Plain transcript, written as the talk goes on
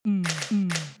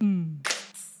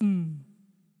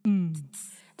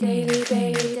Daily,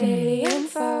 daily, daily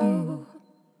info.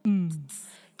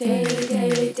 Daily,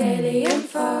 daily, daily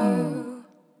info.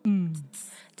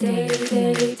 Daily,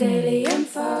 daily, daily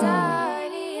info.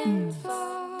 Daily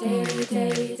info. Daily,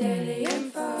 daily, daily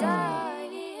info.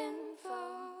 Daily info.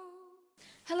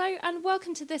 Hello and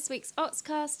welcome to this week's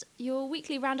Oxcast, your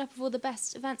weekly roundup of all the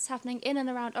best events happening in and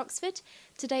around Oxford.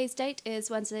 Today's date is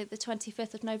Wednesday the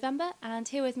 25th of November, and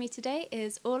here with me today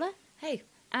is Orla. Hey.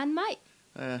 And Mike.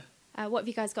 What have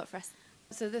you guys got for us?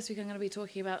 So this week I'm going to be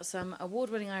talking about some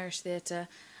award-winning Irish theatre,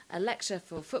 a lecture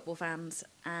for football fans,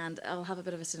 and I'll have a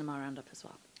bit of a cinema roundup as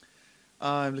well.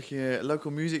 I'm looking at a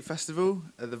local music festival,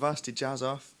 the Varsity Jazz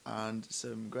Off, and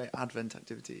some great Advent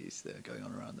activities that are going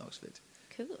on around Oxford.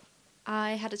 Cool.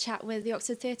 I had a chat with the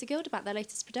Oxford Theatre Guild about their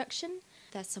latest production.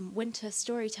 There's some winter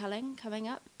storytelling coming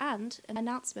up and an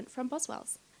announcement from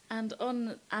Boswell's. And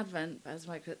on Advent, as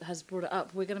Mike has brought it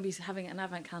up, we're going to be having an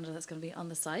Advent calendar that's going to be on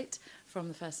the site from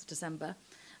the 1st of December.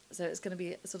 So it's going to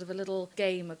be sort of a little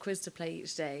game, a quiz to play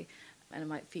each day, and it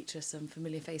might feature some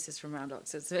familiar faces from around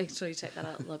Oxford. So make sure you check that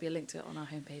out. There'll be a link to it on our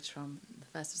homepage from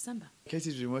the 1st of December.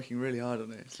 Katie's been working really hard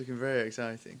on it. It's looking very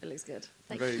exciting. It looks good.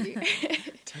 Thank very you.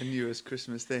 tenuous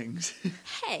Christmas things.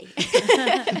 Hey!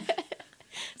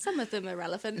 Some of them are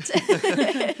relevant.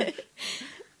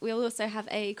 We'll also have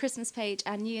a Christmas page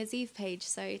and New Year's Eve page,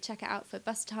 so check it out for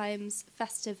bus times,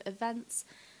 festive events,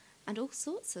 and all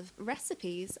sorts of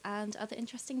recipes and other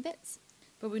interesting bits.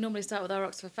 But we normally start with our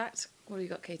Oxford fact. What have you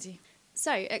got, Katie?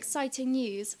 So, exciting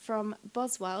news from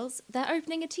Boswell's. They're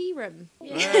opening a tea room.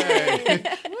 Yay!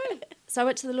 So I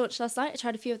went to the launch last night. I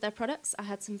tried a few of their products. I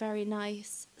had some very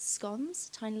nice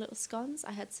scones, tiny little scones.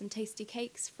 I had some tasty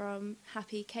cakes from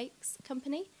Happy Cakes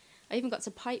Company. I even got to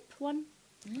pipe one.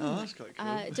 Oh, that's quite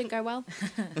cool. It didn't go well.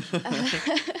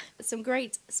 Some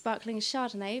great sparkling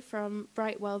Chardonnay from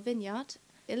Brightwell Vineyard.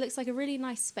 It looks like a really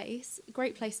nice space, a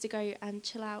great place to go and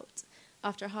chill out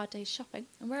after a hard day's shopping.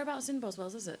 And whereabouts in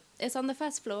Boswell's is it? It's on the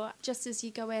first floor, just as you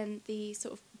go in the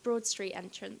sort of Broad Street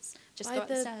entrance. Just go up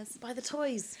the stairs. By the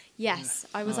toys. Yes,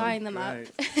 I was eyeing them up.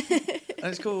 And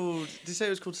it's called, did you say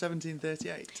it was called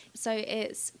 1738? So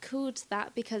it's called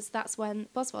that because that's when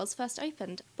Boswell's first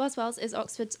opened. Boswell's is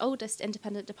Oxford's oldest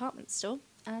independent department store,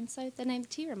 and so they named the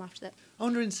tea room after it. I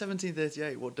wonder in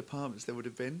 1738 what departments there would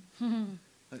have been.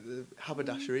 Like the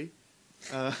haberdashery.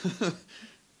 I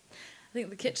think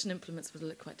the kitchen implements would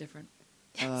look quite different.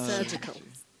 Surgical.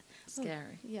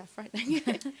 Scary. Yeah, frightening.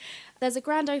 There's a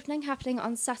grand opening happening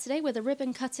on Saturday with a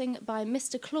ribbon cutting by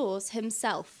Mr. Claus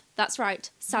himself. That's right,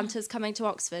 Santa's coming to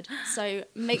Oxford, so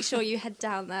make sure you head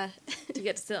down there. Do you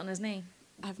get to sit on his knee?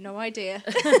 I have no idea.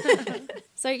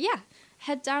 So yeah,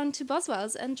 head down to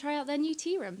Boswell's and try out their new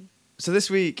tea room. So this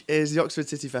week is the Oxford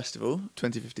City Festival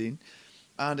 2015,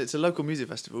 and it's a local music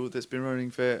festival that's been running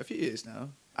for a few years now,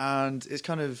 and it's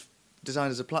kind of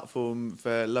designed as a platform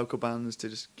for local bands to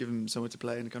just give them somewhere to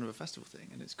play in kind of a festival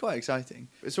thing, and it's quite exciting.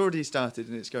 It's already started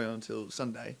and it's going on until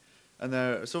Sunday, and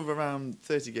there are sort of around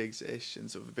 30 gigs-ish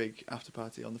and sort of a big after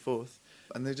party on the 4th,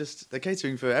 and they're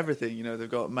catering for everything. You know, they've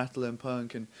got metal and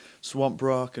punk and swamp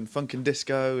rock and funk and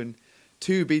disco and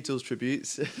 2 Beatles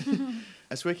tributes.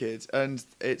 It's wicked, and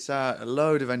it's at a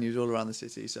load of venues all around the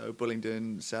city, so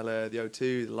Bullingdon, Cellar, the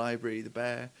O2, the Library, the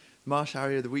Bear, the Marsh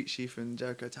Harrier, the Wheat Sheaf and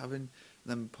Jericho Tavern, and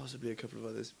then possibly a couple of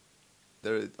others.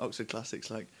 There are Oxford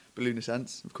classics like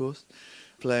Balloon-A-Sense, of course,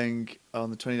 playing on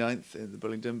the 29th in the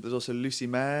Bullingdon. There's also Lucy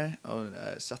Mayer on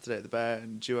Saturday at the Bear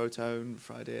and Duotone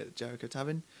Friday at the Jericho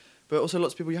Tavern. But also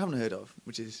lots of people you haven't heard of,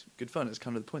 which is good fun. It's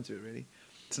kind of the point of it, really.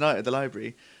 Tonight at the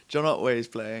Library, John Otway is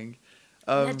playing.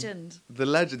 Legend.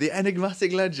 The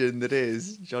enigmatic legend that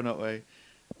is John Otway.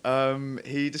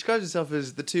 He describes himself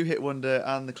as the 2-hit wonder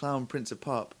and the clown prince of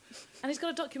pop. And he's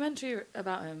got a documentary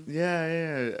about him.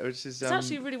 Yeah, which is... It's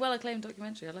actually a really well-acclaimed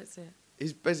documentary. I'd like to see it.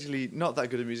 He's basically not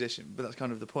that good a musician, but that's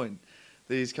kind of the point.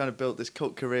 That he's kind of built this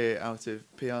cult career out of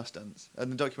PR stunts,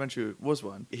 and the documentary was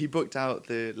one. He booked out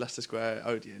the Leicester Square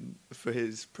Odeon for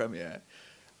his premiere,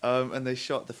 and they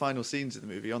shot the final scenes of the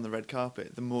movie on the red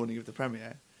carpet the morning of the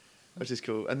premiere, which is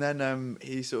cool. And then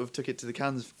he sort of took it to the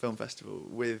Cannes Film Festival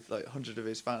with like 100 of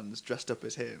his fans dressed up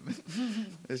as him.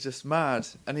 It's just mad.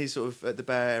 And he's sort of at the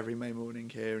Bear every May morning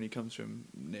here, and he comes from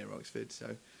near Oxford,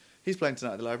 so he's playing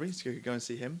tonight at the Library, so you could go and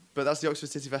see him. But that's the Oxford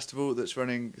City Festival that's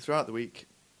running throughout the week,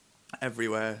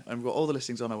 everywhere, and we've got all the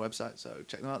listings on our website, so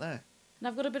check them out there. And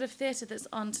I've got a bit of theatre that's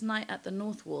on tonight at the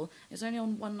North Wall. It's only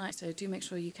on one night, so do make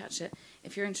sure you catch it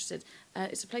if you're interested.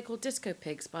 It's a play called Disco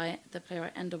Pigs by the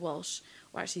playwright Enda Walsh,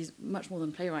 or actually he's much more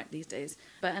than playwright these days.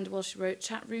 But Enda Walsh wrote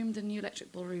Chat Room, The New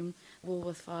Electric Ballroom,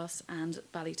 Walworth Farce and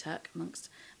Ballyturk, amongst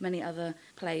many other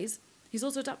plays. He's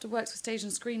also adapted works for stage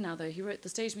and screen now, though. He wrote the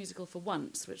stage musical for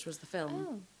Once, which was the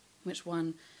film, which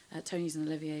won Tonys and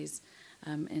Olivier's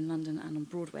in London and on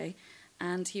Broadway.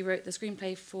 And he wrote the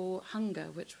screenplay for Hunger,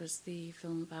 which was the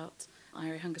film about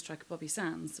IRA hunger striker Bobby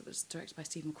Sands. It was directed by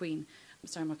Steve McQueen,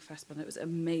 starring Michael Fassbender. It was an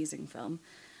amazing film.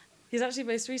 He's actually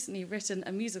most recently written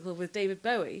a musical with David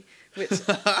Bowie, which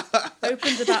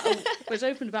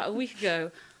opened about a week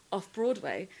ago off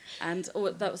Broadway, and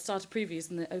that started previews,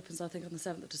 and it opens I think on the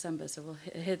 7th of December. So we'll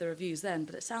hear the reviews then.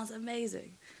 But it sounds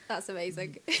amazing. That's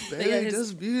amazing. Bailey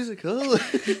does musical.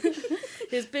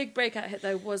 His big breakout hit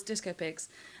though was Disco Pigs.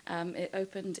 It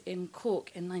opened in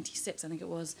Cork in '96, I think it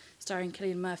was, starring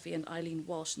Cillian Murphy and Eileen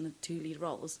Walsh in the 2 lead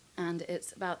roles. And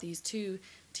it's about these 2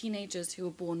 teenagers who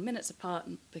were born minutes apart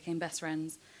and became best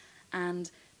friends,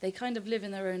 and they kind of live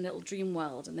in their own little dream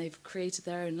world, and they've created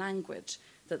their own language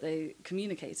that they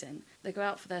communicate in. They go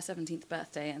out for their 17th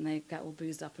birthday and they get all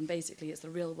boozed up, and basically it's the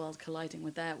real world colliding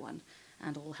with their one,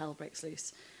 and all hell breaks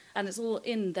loose. And it's all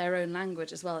in their own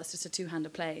language as well. It's just a 2-hander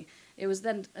play. It was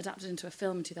then adapted into a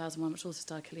film in 2001, which also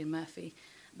starred Cillian Murphy,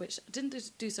 which didn't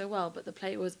do so well, but the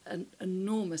play was an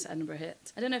enormous Edinburgh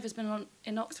hit. I don't know if it's been on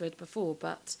in Oxford before,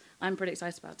 but I'm pretty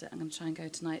excited about it. I'm going to try and go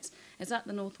tonight. It's at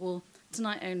the North Wall,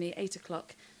 tonight only, 8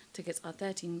 o'clock. Tickets are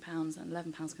 £13 and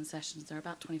 £11 concessions. There are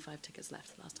about 25 tickets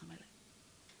left the last time I looked.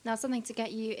 Now, something to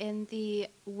get you in the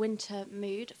winter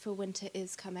mood, for winter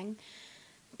is coming.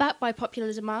 Backed by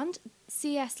popular demand,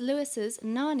 C.S. Lewis's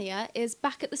Narnia is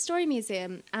back at the Story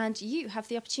Museum, and you have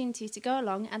the opportunity to go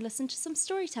along and listen to some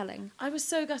storytelling. I was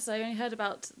so gutted. I only heard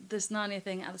about this Narnia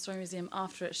thing at the Story Museum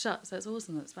after it shut, so it's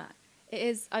awesome that it's back. It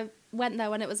is. I went there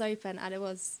when it was open, and it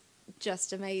was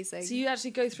just amazing. So you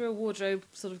actually go through a wardrobe,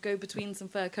 sort of go between some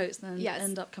fur coats, and then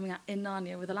end up coming out in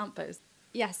Narnia with a lamppost.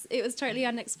 Yes, it was totally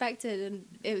unexpected, and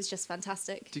it was just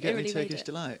fantastic. Do you get any Turkish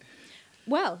delight?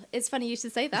 Well, it's funny you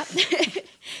should say that.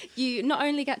 You not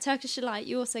only get Turkish delight,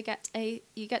 you also get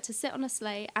to sit on a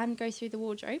sleigh and go through the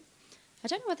wardrobe. I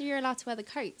don't know whether you're allowed to wear the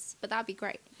coats, but that'd be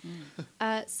great.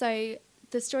 So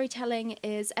the storytelling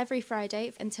is every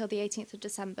Friday until the 18th of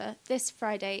December. This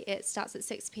Friday it starts at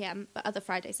 6 p.m, but other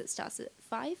Fridays it starts at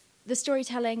 5. The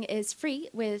storytelling is free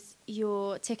with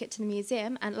your ticket to the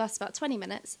museum and it lasts about 20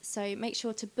 minutes, so make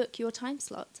sure to book your time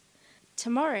slot.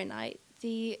 Tomorrow night,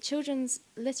 the children's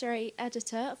literary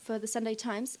editor for the Sunday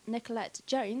Times, Nicolette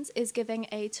Jones, is giving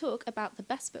a talk about the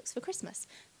best books for Christmas.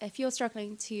 If you're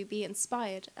struggling to be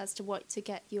inspired as to what to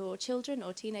get your children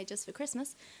or teenagers for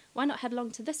Christmas, why not head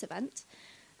along to this event?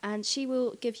 And she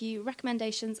will give you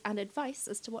recommendations and advice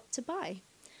as to what to buy.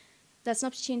 There's an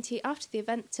opportunity after the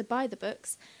event to buy the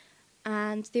books,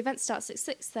 and the event starts at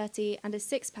 6:30 and is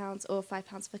 £6 or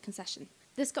 £5 for concession.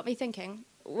 This got me thinking,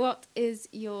 what is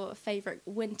your favourite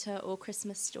winter or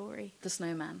Christmas story? The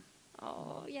Snowman.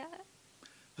 Oh, yeah.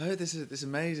 I heard this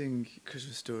amazing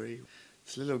Christmas story.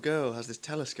 This little girl has this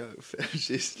telescope.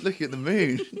 She's looking at the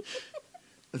moon.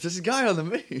 There's this guy on the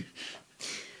moon.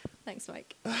 Thanks,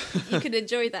 Mike. You can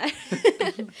enjoy that.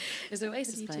 Is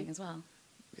Oasis playing as well?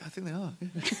 I think they are.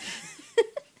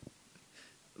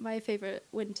 My favourite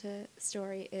winter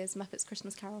story is Muppets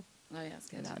Christmas Carol. Oh, yeah, it's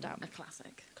good. Without a doubt. A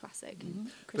classic. Classic. Mm-hmm.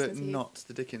 Christmas But Eve. not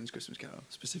the Dickens Christmas Carol,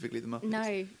 specifically the Muppets.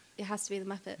 No, it has to be the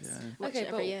Muppets. Yeah. Watch Okay, it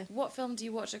every but year. what film do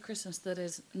you watch at Christmas that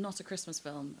is not a Christmas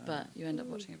film, but you end up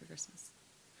watching every Christmas?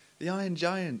 The Iron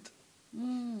Giant.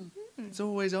 Mm. It's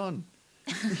always on.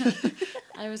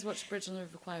 I always watch Bridge on the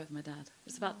River Kwai with my dad.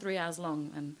 It's about 3 hours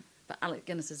long, but Alec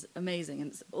Guinness is amazing,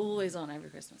 and it's always on every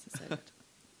Christmas. It's so good.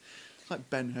 Like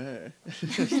Ben-Hur.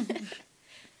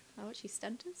 I watch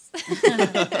EastEnders.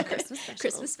 Christmas special.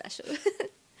 Christmas special.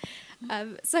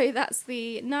 So that's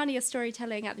the Narnia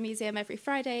storytelling at the museum every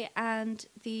Friday, and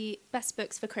the best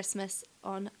books for Christmas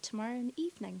on tomorrow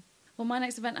evening. Well, my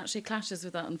next event actually clashes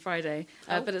with that on Friday,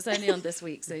 but it's only on this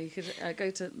week, so you could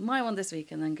go to my one this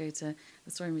week and then go to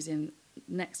the Story Museum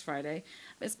next Friday.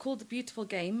 It's called The Beautiful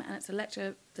Game, and it's a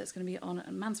lecture that's going to be on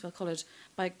at Mansfield College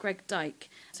by Greg Dyke.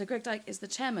 So Greg Dyke is the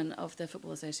chairman of the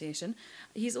Football Association.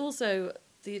 He's also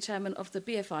the chairman of the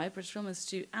BFI, British Film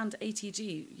Institute, and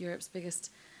ATG, Europe's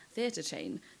biggest theatre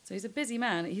chain. So he's a busy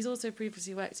man. He's also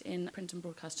previously worked in print and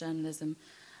broadcast journalism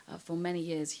for many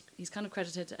years. He's kind of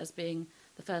credited as being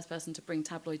the first person to bring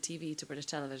tabloid TV to British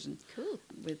television. Cool.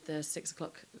 With the 6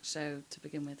 o'clock show to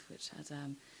begin with, which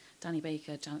had Danny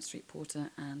Baker, Janet Street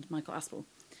Porter, and Michael Aspel.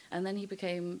 And then he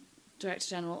became Director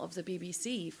General of the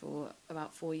BBC for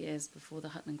about 4 years before the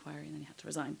Hutton inquiry, and then he had to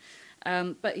resign.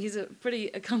 But he's a pretty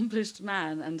accomplished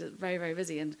man and very, very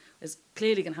busy, and is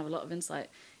clearly going to have a lot of insight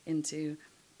into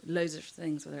loads of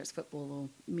things, whether it's football or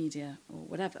media or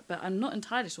whatever. But I'm not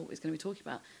entirely sure what he's going to be talking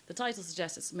about. The title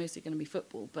suggests it's mostly going to be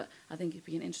football, but I think he'd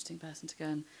be an interesting person to go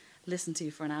and listen to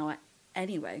for an hour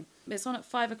anyway. It's on at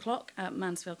 5 o'clock at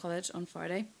Mansfield College on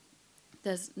Friday.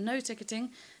 There's no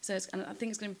ticketing, and I think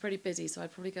it's going to be pretty busy, so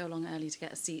I'd probably go along early to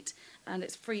get a seat. And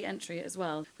it's free entry as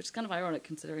well, which is kind of ironic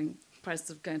considering prices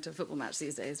of going to a football match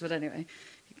these days. But anyway,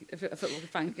 if a football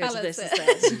fan can go to this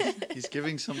instead. He's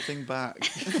giving something back.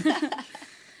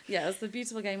 Yeah, it's the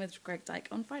beautiful game with Greg Dyke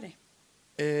on Friday.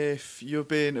 If you've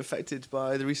been affected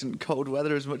by the recent cold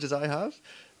weather as much as I have,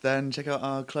 then check out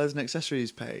our clothes and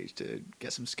accessories page to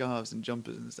get some scarves and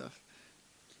jumpers and stuff.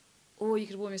 Or you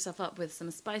could warm yourself up with some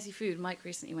spicy food. Mike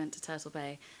recently went to Turtle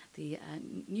Bay, the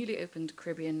newly opened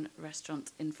Caribbean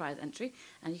restaurant in Friars Entry,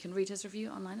 and you can read his review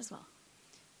online as well.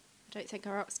 I don't think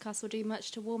our Oxcast will do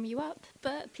much to warm you up,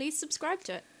 but please subscribe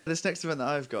to it. This next event that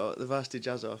I've got, the Varsity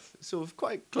Jazz Off, is sort of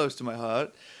quite close to my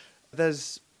heart.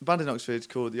 There's a band in Oxford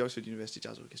called the Oxford University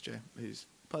Jazz Orchestra, who's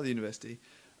part of the university.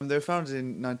 And they were founded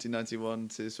in 1991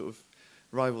 to sort of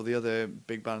rival the other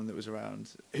big band that was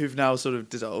around, who've now sort of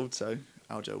dissolved, so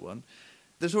Aljo won.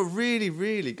 They're sort of really,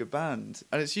 really good band.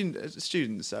 And it's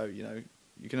students, so, you know,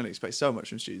 you can only expect so much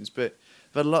from students. But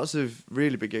they've had lots of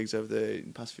really big gigs over the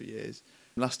past few years.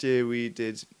 Last year we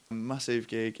did a massive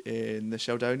gig in the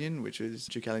Sheldonian, which was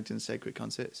Duke Ellington's Sacred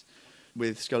Concerts,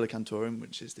 with Schola Cantorum,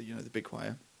 which is the big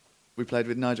choir. We played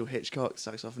with Nigel Hitchcock,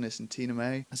 saxophonist, and Tina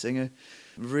May, a singer.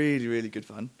 Really, really good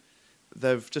fun.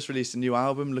 They've just released a new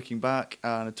album, Looking Back,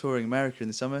 and are touring America in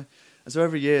the summer. And so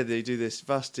every year they do this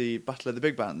Varsity Battle of the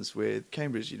Big Bands with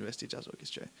Cambridge University Jazz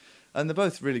Orchestra. And they're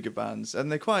both really good bands,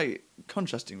 and they're quite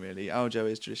contrasting, really. Aljo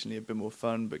is traditionally a bit more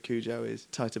fun, but Cujo is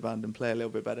tighter band and play a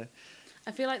little bit better.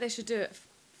 I feel like they should do it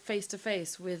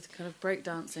face-to-face with kind of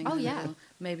breakdancing. Oh, yeah.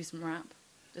 Maybe some rap.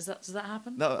 Does that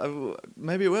happen? No,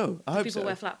 maybe it will. I hope so. People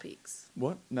wear flat peaks.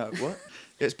 What? No, what?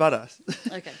 It's badass.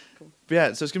 Okay, cool. But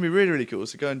yeah, so it's going to be really, really cool.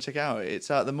 So go and check it out.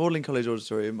 It's at the Magdalen College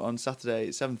Auditorium on Saturday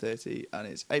at 7:30, and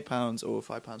it's £8 or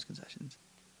 £5 concessions.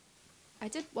 I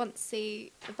did once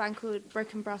see a band called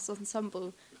Broken Brass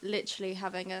Ensemble literally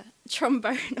having a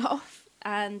trombone off,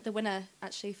 and the winner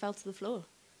actually fell to the floor.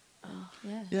 Oh,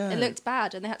 yeah. It looked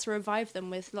bad, and they had to revive them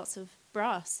with lots of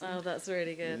brass. Oh, that's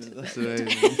really good. Yeah, that's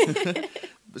amazing.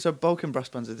 So Balkan brass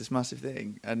bands are this massive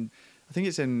thing, and I think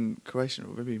it's in Croatia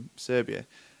or maybe Serbia.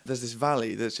 There's this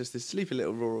valley that's just this sleepy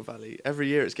little rural valley. Every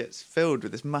year it gets filled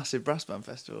with this massive brass band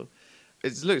festival.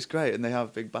 It looks great, and they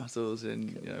have big battles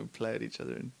and play at each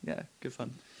other, and yeah, good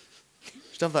fun.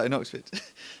 Should have that in Oxford.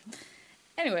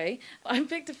 Anyway, I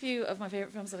picked a few of my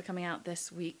favourite films that are coming out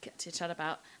this week to chat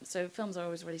about. So films are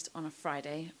always released on a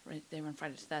Friday. They run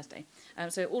Friday to Thursday.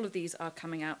 So all of these are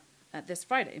coming out this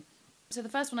Friday. So the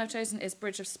first one I've chosen is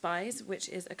Bridge of Spies, which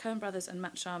is a Coen Brothers and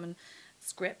Matt Sharman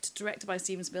script, directed by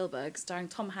Steven Spielberg, starring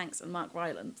Tom Hanks and Mark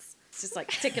Rylance. It's just like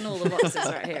ticking all the boxes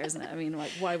right here, isn't it? I mean,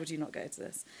 like, why would you not go to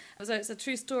this? So it's a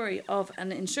true story of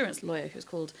an insurance lawyer who's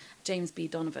called James B.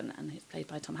 Donovan, and he's played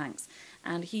by Tom Hanks.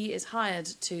 And he is hired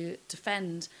to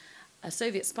defend a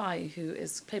Soviet spy who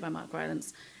is played by Mark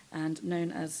Rylance and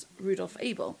known as Rudolph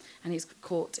Abel. And he's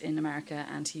caught in America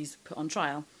and he's put on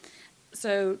trial.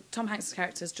 So Tom Hanks'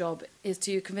 character's job is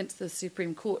to convince the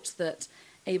Supreme Court that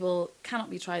Abel cannot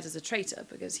be tried as a traitor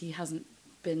because he hasn't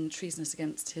been treasonous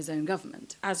against his own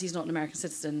government. As he's not an American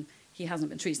citizen, he hasn't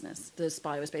been treasonous. The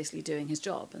spy was basically doing his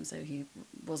job, and so he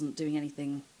wasn't doing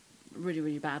anything really,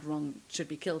 really bad, wrong, should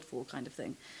be killed for kind of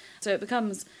thing. So it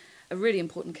becomes a really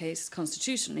important case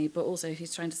constitutionally, but also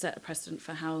he's trying to set a precedent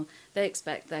for how they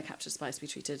expect their captured spies to be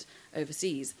treated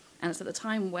overseas. And it's at the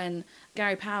time when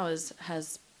Gary Powers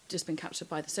has just been captured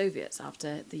by the Soviets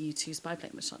after the U-2 spy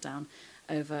plane was shot down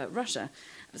over Russia.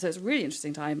 So it's a really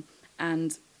interesting time,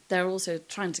 and they're also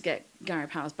trying to get Gary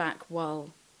Powers back while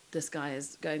this guy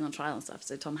is going on trial and stuff.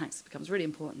 So Tom Hanks becomes really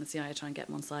important. The CIA try and get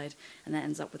him on side, and then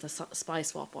ends up with a spy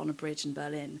swap on a bridge in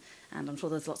Berlin. And I'm sure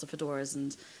there's lots of fedoras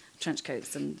and trench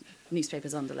coats and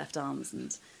newspapers under left arms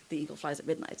and the eagle flies at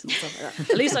midnight and stuff like that.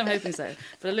 At least I'm hoping so.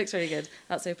 But it looks really good.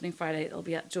 That's opening Friday. It'll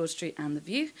be at George Street and The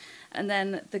View. And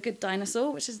then The Good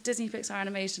Dinosaur, which is Disney Pixar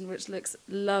animation, which looks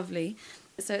lovely.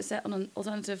 So it's set on an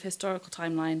alternative historical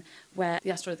timeline where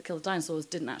the asteroid that killed the dinosaurs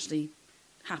didn't actually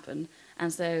happen.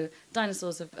 And so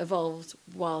dinosaurs have evolved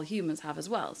while humans have as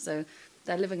well. So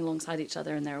they're living alongside each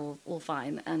other and they're all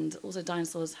fine. And also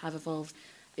dinosaurs have evolved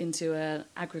into an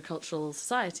agricultural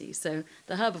society. So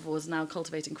the herbivores are now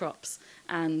cultivating crops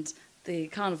and the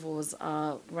carnivores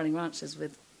are running ranches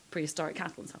with prehistoric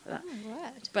cattle and stuff like that. Oh,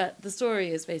 word. But the story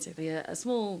is basically a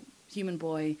small human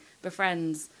boy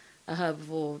befriends a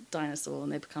herbivore dinosaur,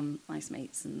 and they become nice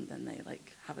mates, and then they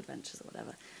like have adventures or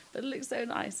whatever. But it looks so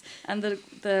nice, and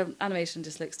the animation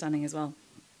just looks stunning as well.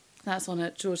 That's on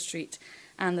at George Street.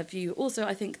 And the view. Also,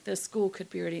 I think the score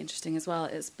could be really interesting as well.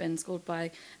 It's been scored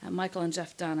by Michael and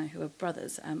Jeff Dana, who are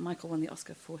brothers. Michael won the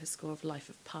Oscar for his score of Life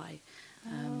of Pi.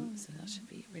 So that should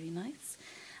be really nice.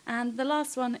 And the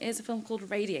last one is a film called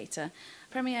Radiator.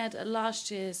 Premiered at last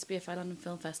year's BFI London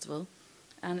Film Festival.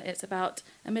 And it's about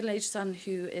a middle-aged son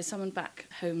who is summoned back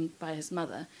home by his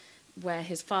mother, where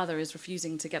his father is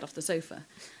refusing to get off the sofa.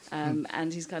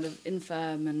 And he's kind of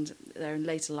infirm, and they're in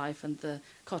later life, and the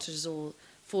cottage is all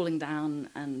falling down,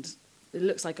 and it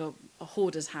looks like a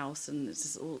hoarder's house, and it's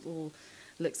just all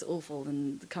looks awful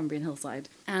in the Cumbrian hillside.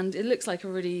 And it looks like a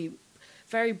really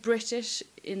very British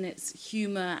in its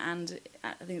humour, and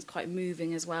I think it's quite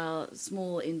moving as well.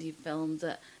 Small indie film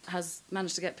that has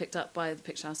managed to get picked up by the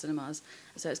Picture House Cinemas.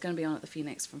 So it's going to be on at the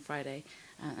Phoenix from Friday,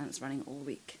 and it's running all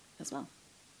week as well.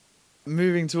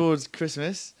 Moving towards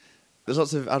Christmas, there's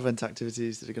lots of Advent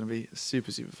activities that are going to be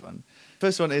super, super fun.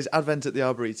 First one is Advent at the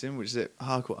Arboretum, which is at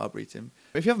Harcourt Arboretum.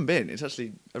 If you haven't been, it's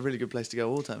actually a really good place to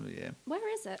go all time of the year.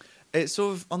 Where is it? It's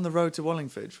sort of on the road to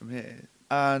Wallingford from here.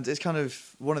 And it's kind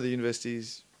of one of the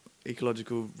university's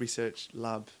ecological research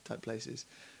lab type places.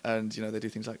 And, you know, they do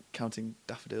things like counting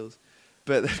daffodils.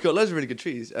 But they've got loads of really good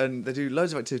trees, and they do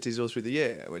loads of activities all through the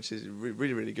year, which is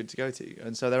really, really good to go to.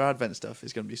 And so their Advent stuff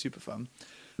is going to be super fun.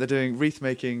 They're doing wreath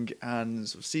making and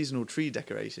sort of seasonal tree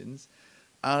decorations,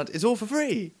 and it's all for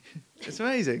free. It's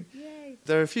amazing. Yay.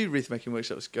 There are a few wreath making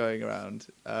workshops going around.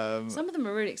 Some of them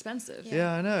are really expensive.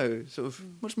 Yeah, I know. Sort of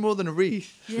much more than a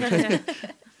wreath. Yeah.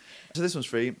 So this one's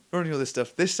free. We're running all this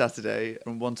stuff this Saturday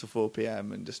from 1 to 4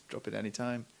 p.m. and just drop in any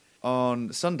time.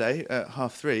 On Sunday at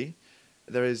 3:30,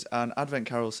 there is an Advent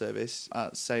Carol service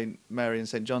at St Mary and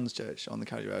St John's Church on the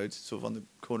Cowley Road, sort of on the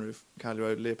corner of Cowley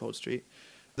Road, Leopold Street,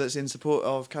 that's in support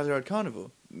of Cowley Road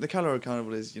Carnival. The Cowley Road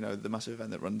Carnival is, you know, the massive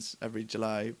event that runs every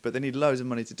July, but they need loads of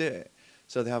money to do it.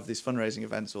 So they have these fundraising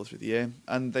events all through the year,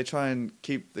 and they try and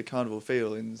keep the carnival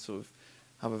feel and sort of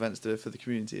have events that are for the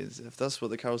community and stuff. That's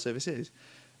what the carol service is.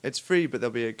 It's free, but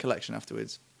there'll be a collection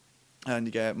afterwards. And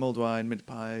you get mulled wine, mince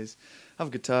pies, have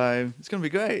a good time. It's going to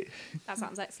be great. That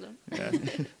sounds excellent. Yeah.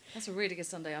 That's a really good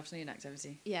Sunday afternoon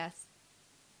activity. Yes.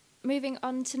 Moving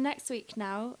on to next week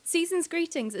now. Season's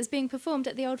Greetings is being performed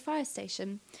at the Old Fire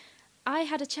Station. I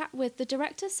had a chat with the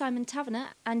director, Simon Taverner,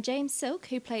 and James Silk,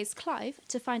 who plays Clive,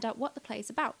 to find out what the play is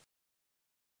about.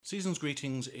 Season's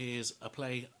Greetings is a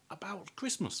play about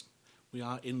Christmas. We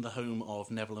are in the home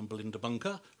of Neville and Belinda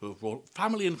Bunker, who have brought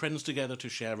family and friends together to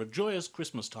share a joyous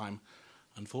Christmas time.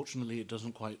 Unfortunately, it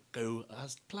doesn't quite go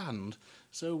as planned,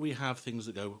 so we have things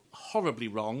that go horribly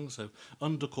wrong, so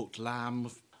undercooked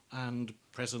lamb and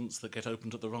presents that get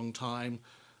opened at the wrong time,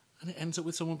 and it ends up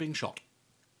with someone being shot.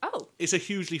 Oh. It's a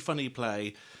hugely funny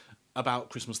play about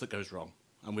Christmas that goes wrong,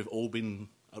 and we've all been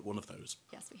at one of those.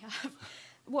 Yes, we have.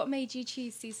 What made you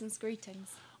choose Season's Greetings?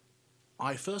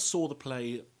 I first saw the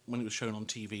play when it was shown on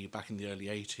TV back in the early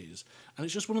 80s, and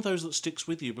it's just one of those that sticks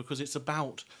with you because it's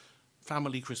about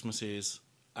family Christmases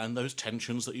and those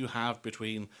tensions that you have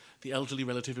between the elderly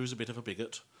relative who's a bit of a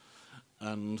bigot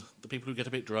and the people who get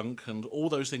a bit drunk and all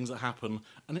those things that happen,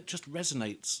 and it just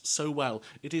resonates so well.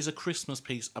 It is a Christmas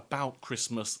piece about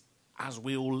Christmas as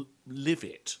we all live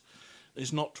it.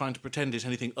 It's not trying to pretend it's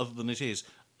anything other than it is.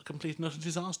 A complete and utter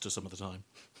disaster some of the time.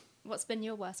 What's been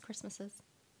your worst Christmases?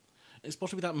 It's got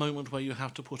to be that moment where you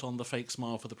have to put on the fake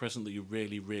smile for the present that you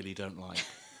really, really don't like.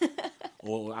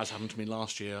 Or, as happened to me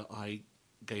last year, I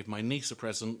gave my niece a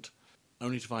present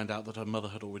only to find out that her mother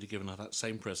had already given her that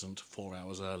same present 4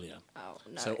 hours earlier. Oh,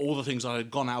 no. So all the things I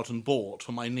had gone out and bought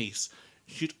for my niece,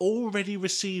 she'd already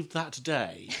received that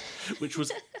day, which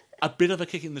was a bit of a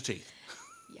kick in the teeth.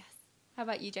 Yes. How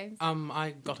about you, James?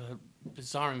 I got a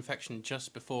bizarre infection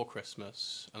just before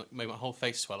Christmas, and it made my whole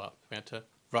face swell up. We had to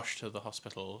rush to the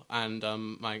hospital, and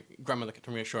my grandmother kept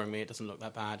reassuring me, it doesn't look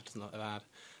that bad, it doesn't look that bad.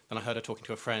 Then I heard her talking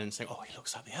to a friend saying, oh, he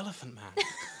looks like the Elephant Man.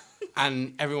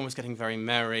 And everyone was getting very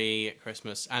merry at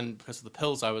Christmas, and because of the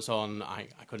pills I was on, I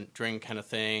couldn't drink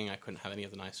anything, I couldn't have any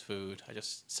of the nice food. I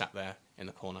just sat there in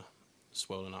the corner,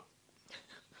 swollen up.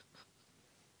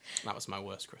 That was my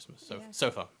worst Christmas so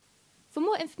far. For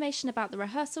more information about the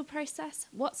rehearsal process,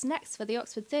 what's next for the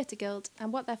Oxford Theatre Guild,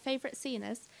 and what their favourite scene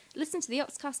is, listen to the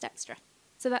Oxcast Extra.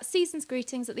 So that's Season's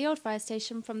Greetings at the Old Fire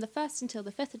Station from the 1st until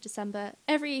the 5th of December,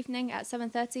 every evening at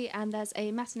 7:30, and there's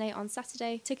a matinee on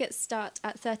Saturday. Tickets start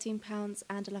at £13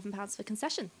 and £11 for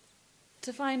concession.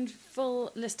 To find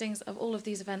full listings of all of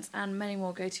these events and many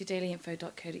more, go to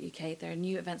dailyinfo.co.uk. There are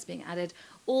new events being added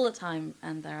all the time,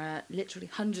 and there are literally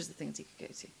hundreds of things you could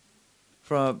go to.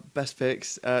 for our best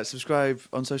picks. Subscribe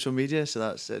on social media, so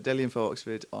that's Daily Info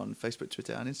Oxford on Facebook,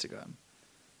 Twitter and Instagram.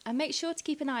 And make sure to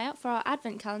keep an eye out for our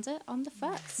advent calendar on the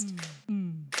 1st.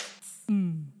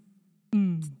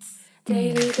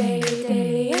 Daily, daily,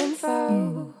 daily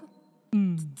info.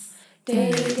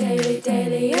 Daily, daily,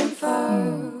 daily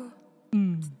info.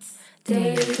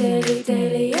 Daily, daily,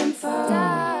 daily info.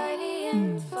 Daily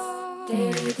info.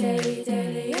 Daily, daily,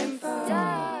 daily info.